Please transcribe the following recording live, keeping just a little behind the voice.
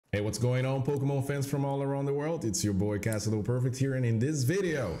Hey, what's going on, Pokemon fans from all around the world? It's your boy Casadorperfect here, and in this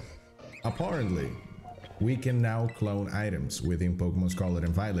video, apparently, we can now clone items within Pokemon Scarlet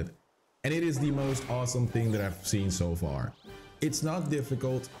and Violet, and it is the most awesome thing that I've seen so far. It's not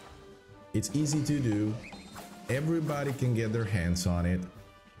difficult, it's easy to do, everybody can get their hands on it,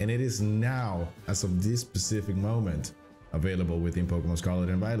 and it is now, as of this specific moment, available within Pokemon Scarlet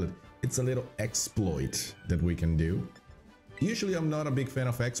and Violet. It's a little exploit that we can do. Usually I'm not a big fan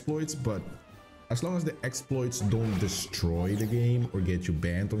of exploits, but as long as the exploits don't destroy the game or get you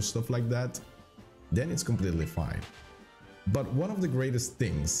banned or stuff like that, then it's completely fine. But one of the greatest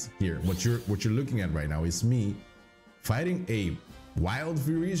things here, what you're looking at right now, is me fighting a wild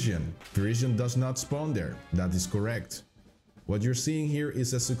Virizion. Virizion does not spawn there. That is correct. What you're seeing here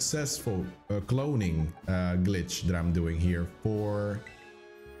is a successful cloning glitch that I'm doing here for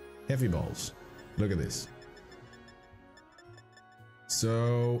heavy balls. Look at this.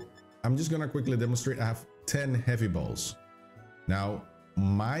 So I'm just gonna quickly demonstrate. I have 10 heavy balls. Now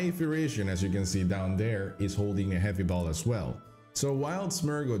my Virizion, as you can see down there, is holding a heavy ball as well. So Wild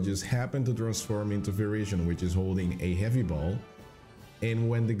Smeargle just happened to transform into Virizion, which is holding a heavy ball, and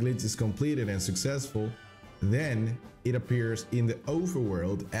when the glitch is completed and successful, then it appears in the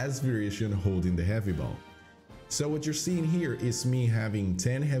overworld as Virizion holding the heavy ball. So what you're seeing here is me having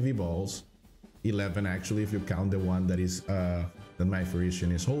 10 heavy balls, 11 actually if you count the one that is that my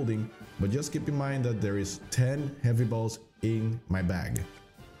Virizion is holding, but just keep in mind that there is 10 heavy balls in my bag,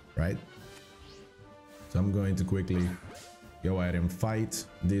 right? So I'm going to quickly go ahead and fight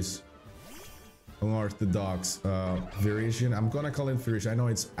this unorthodox Virizion. I'm gonna call it Virizion. I know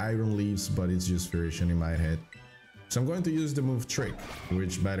it's Iron Leaves, but it's just Virizion in my head. So I'm going to use the move Trick,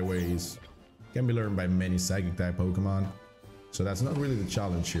 which by the way can be learned by many Psychic type Pokemon. So that's not really the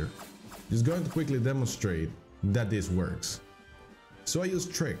challenge here. Just going to quickly demonstrate that this works. So I use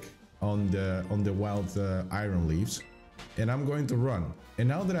Trick on the wild Iron Leaves, and I'm going to run. And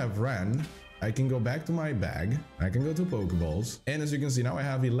now that I've ran, I can go back to my bag, I can go to Pokeballs, and as you can see now I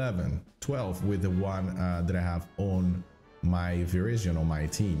have 11, 12 with the one that I have on my Virizion on my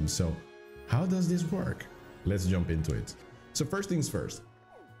team. So how does this work? Let's jump into it. So first things first,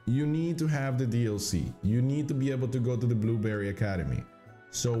 you need to have the DLC. You need to be able to go to the Blueberry Academy.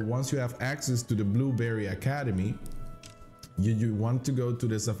 So once you have access to the Blueberry Academy, you want to go to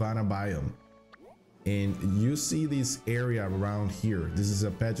the Savannah biome, and you see this area around here. This is a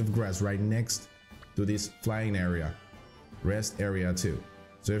patch of grass right next to this flying area, rest area too.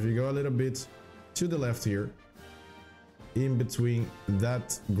 So if you go a little bit to the left here, in between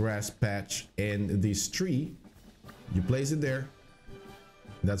that grass patch and this tree, you place it there.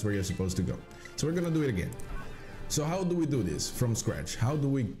 That's where you're supposed to go. So we're gonna do it again. So how do we do this from scratch? How do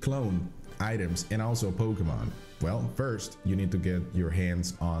we clone items and also Pokemon? Well, first you need to get your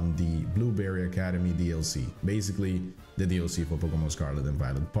hands on the Blueberry Academy DLC, basically the DLC for Pokemon Scarlet and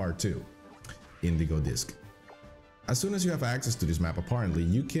Violet Part 2, Indigo Disc. As soon as you have access to this map, apparently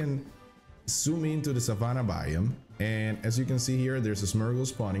you can zoom into the Savannah biome, and as you can see here, there's a Smeargle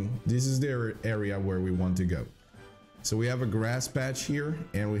spawning. This is the area where we want to go. So we have a grass patch here,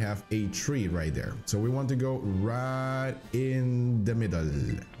 and we have a tree right there. So we want to go right in the middle,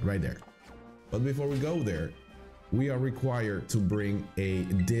 right there. But before we go there, we are required to bring a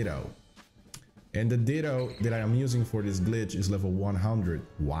Ditto. And the Ditto that I am using for this glitch is level 100.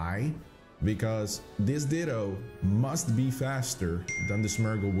 Why? Because this Ditto must be faster than the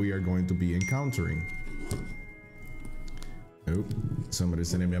Smeargle we are going to be encountering. Oh, somebody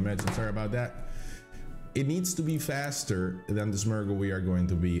sending me a message, sorry about that. It needs to be faster than the Smeargle we are going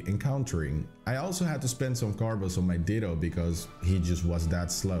to be encountering. I also had to spend some carbos on my Ditto because he just was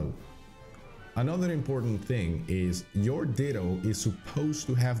that slow. Another important thing is your Ditto is supposed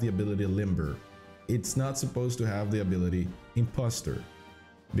to have the ability Limber. It's not supposed to have the ability Imposter,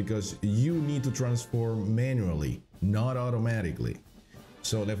 because you need to transform manually, not automatically.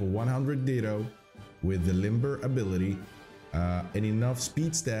 So level 100 Ditto with the Limber ability and enough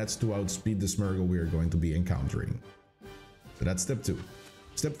speed stats to outspeed the Smeargle we are going to be encountering. So that's step 2.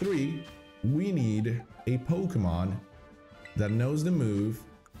 Step 3, we need a Pokemon that knows the move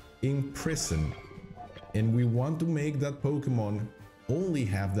Imprison, and we want to make that Pokemon only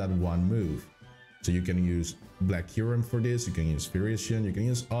have that one move. So you can use Black Huron for this, you can use Virizion, you can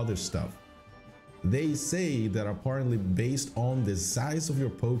use other stuff. They say that apparently based on the size of your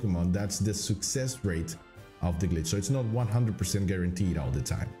Pokemon, that's the success rate of the glitch. So it's not 100% guaranteed all the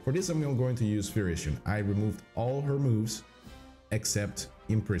time. For this, I'm going to use Virizion. I removed all her moves except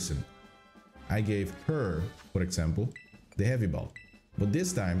Imprison. I gave her, for example, the Heavy Ball. But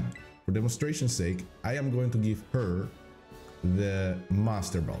this time, for demonstration's sake, I am going to give her the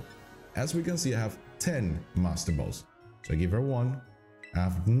Master Ball. As we can see, I have 10 Master Balls. So I give her 1. I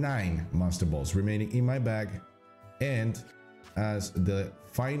have 9 Master Balls remaining in my bag. And as the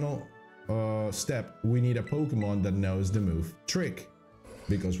final step, we need a Pokemon that knows the move Trick,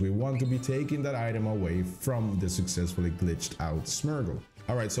 because we want to be taking that item away from the successfully glitched out Smeargle.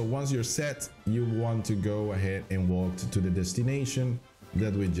 Alright, so once you're set, you want to go ahead and walk to the destination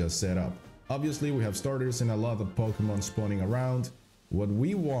that we just set up. Obviously, we have starters and a lot of Pokemon spawning around. What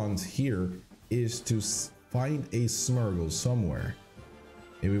we want here is to find a Smeargle somewhere.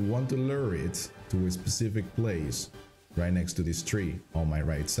 And we want to lure it to a specific place right next to this tree on my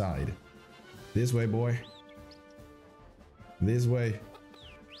right side. This way, boy. This way.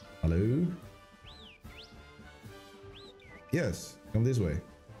 Hello? Yes, come this way.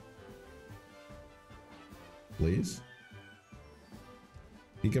 Please.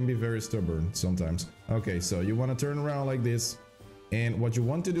 He can be very stubborn sometimes. Okay, so you want to turn around like this. And what you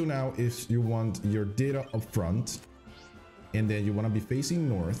want to do now is you want your data up front. And then you want to be facing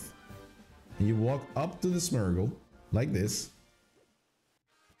north. And you walk up to the Smeargle like this.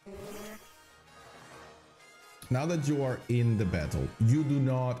 Now that you are in the battle, you do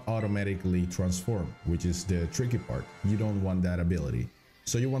not automatically transform, which is the tricky part. You don't want that ability.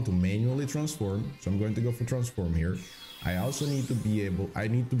 So you want to manually transform. So I'm going to go for transform here. I also need to be able,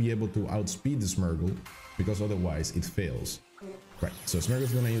 to outspeed the Smeargle, because otherwise it fails. Right, so Smeargle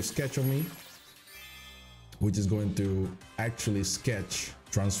is going to use Sketch on me, which is going to actually Sketch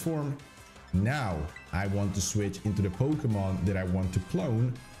transform. Now I want to switch into the Pokemon that I want to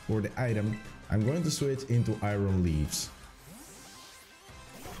clone for the item. I'm going to switch into Iron Leaves.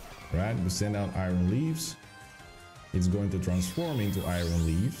 Right, we send out Iron Leaves. It's going to transform into Iron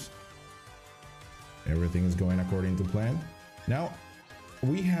Leaves. Everything is going according to plan. Now,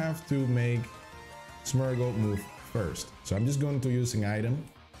 we have to make Smeargle move first. So I'm just going to use an item.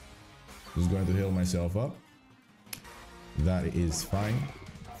 Just going to heal myself up. That is fine.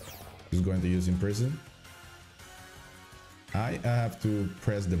 Just going to use Imprison. I have to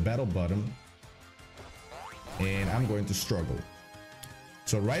press the battle button. And I'm going to struggle.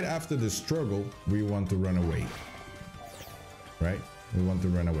 So right after the struggle, we want to run away. Right? We want to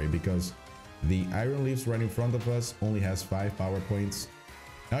run away because the Iron Leaves right in front of us only has 5 power points.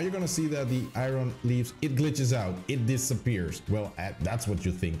 Now you're gonna see that the Iron Leaves, it glitches out, it disappears. Well, that's what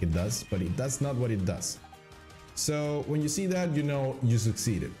you think it does, but that's not what it does. So when you see that, you know you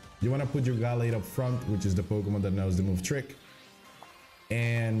succeeded. You wanna put your Gallade up front, which is the Pokemon that knows the move Trick.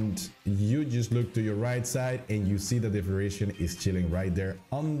 And you just look to your right side and you see that the variation is chilling right there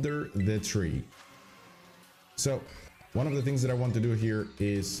under the tree. So one of the things that I want to do here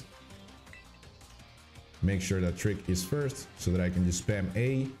is make sure that Trick is first so that I can just spam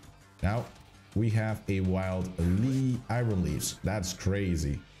A. Now we have a wild Iron Leaves. That's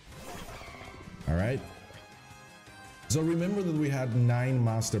crazy. All right. So remember that we had 9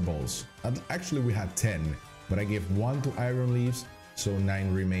 Master Balls. Actually, we had 10, but I gave 1 to Iron Leaves. So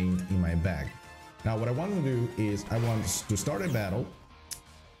 9 remained in my bag. Now what I want to do is I want to start a battle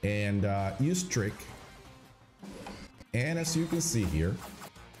and use Trick. And as you can see here,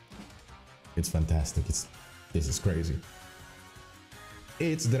 it's fantastic. This is crazy.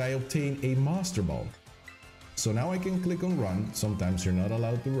 It's that I obtain a Master Ball. So now I can click on run. Sometimes you're not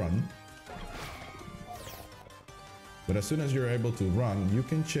allowed to run. But as soon as you're able to run, you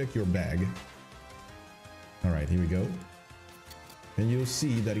can check your bag. All right, here we go. And you'll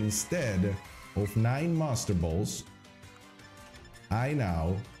see that instead of 9 Master Balls, I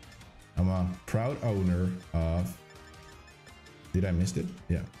now am a proud owner of, did I miss it?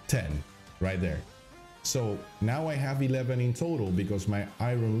 Yeah, 10 right there. So now I have 11 in total because my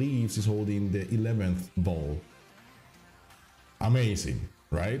Iron Leaves is holding the 11th ball. Amazing,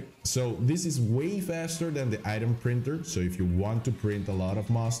 right? So this is way faster than the item printer. So if you want to print a lot of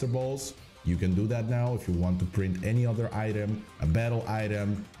Master Balls, you can do that now. If you want to print any other item, a battle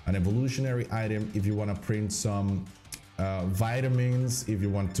item, an evolutionary item, if you want to print some vitamins, if you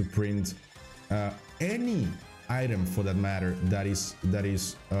want to print any item for that matter that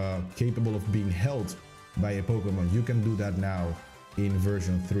is capable of being held by a Pokemon, you can do that now in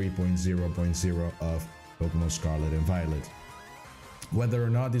version 3.0.0 of Pokemon Scarlet and Violet. Whether or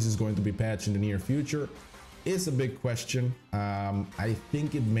not this is going to be patched in the near future is a big question. I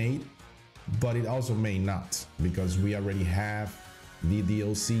think it may, but it also may not, because we already have the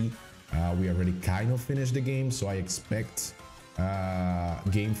DLC. We already kind of finished the game, so I expect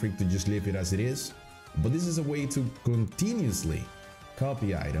Game Freak to just leave it as it is. But this is a way to continuously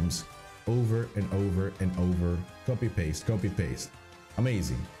copy items over and over and over. Copy paste, copy paste.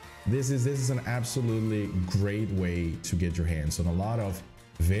 Amazing. this is an absolutely great way to get your hands on a lot of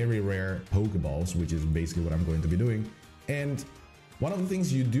very rare Pokeballs, which is basically what I'm going to be doing. And one of the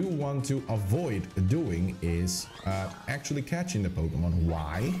things you do want to avoid doing is actually catching the Pokemon.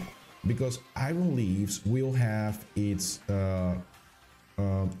 Why? Because Iron Leaves will have its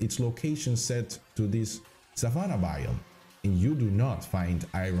location set to this Savannah biome, and you do not find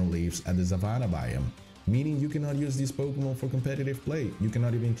Iron Leaves at the Savannah biome, meaning you cannot use this Pokemon for competitive play. You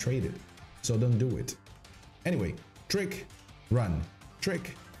cannot even trade it, so don't do it. Anyway, trick, run,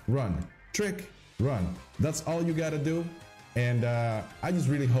 trick, run, trick, run. That's all you gotta do. And I just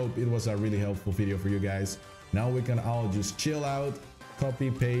really hope it was a really helpful video for you guys. Now we can all just chill out, copy,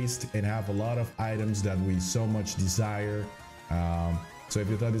 paste, and have a lot of items that we so much desire. So if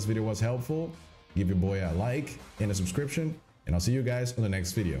you thought this video was helpful, give your boy a like and a subscription, and I'll see you guys on the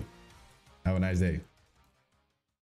next video. Have a nice day.